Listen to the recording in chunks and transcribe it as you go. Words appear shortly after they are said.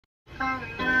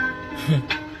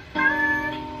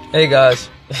Hey guys.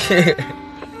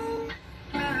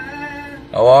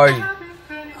 How are you?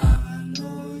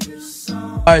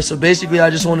 Alright, so basically I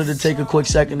just wanted to take a quick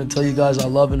second to tell you guys I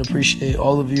love and appreciate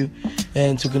all of you,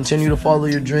 and to continue to follow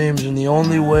your dreams. And the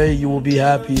only way you will be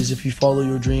happy is if you follow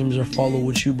your dreams or follow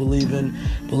what you believe in.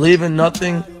 Believe in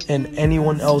nothing and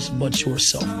anyone else but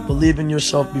yourself. Believe in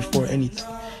yourself before anything.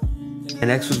 And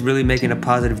X was really making a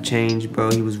positive change, bro.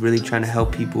 He was really trying to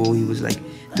help people. He was like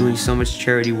doing so much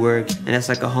charity work, and that's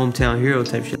like a hometown hero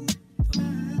type shit.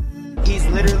 He's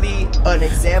literally an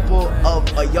example of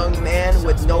a young man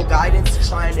with no guidance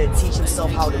trying to teach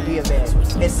himself how to be a man.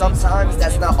 And sometimes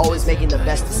that's not always making the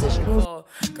best decision.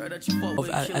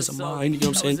 As a mind, you know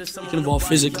what I'm saying? You can evolve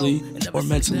physically or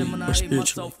mentally or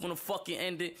spiritually.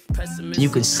 You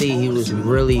could see he was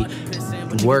really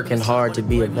working hard to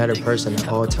be a better person at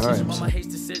all times.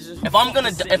 If I'm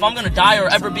gonna die or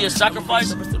ever be a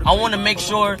sacrifice, I want to make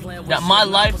sure that my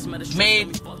life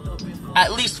made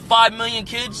at least 5 million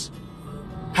kids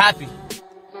happy.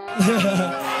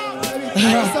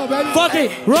 Fuck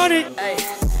it, run it.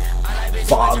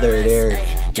 Father, their,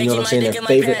 you know what I'm saying, their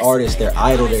favorite artist, their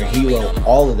idol, their hero,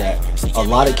 all of that. A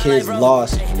lot of kids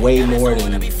lost way more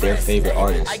than their favorite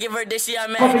artist. I'm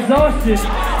exhausted,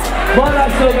 but I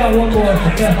still got one more.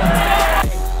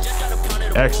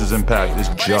 X's impact is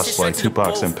just like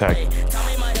Tupac's impact.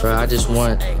 Bro, I just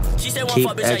want keep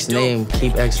X name,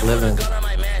 keep X living.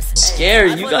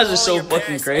 Scary, you guys are so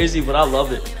fucking crazy, but I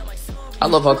love it. I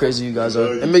love how crazy you guys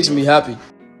are. It makes me happy.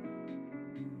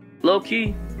 Low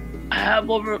key, I have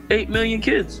over 8 million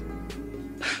kids.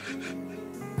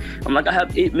 I'm like, I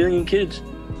have 8 million kids.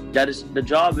 The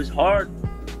job is hard.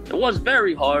 It was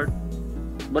very hard,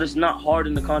 but it's not hard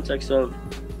in the context of,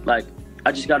 like,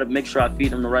 I just gotta make sure I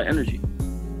feed them the right energy.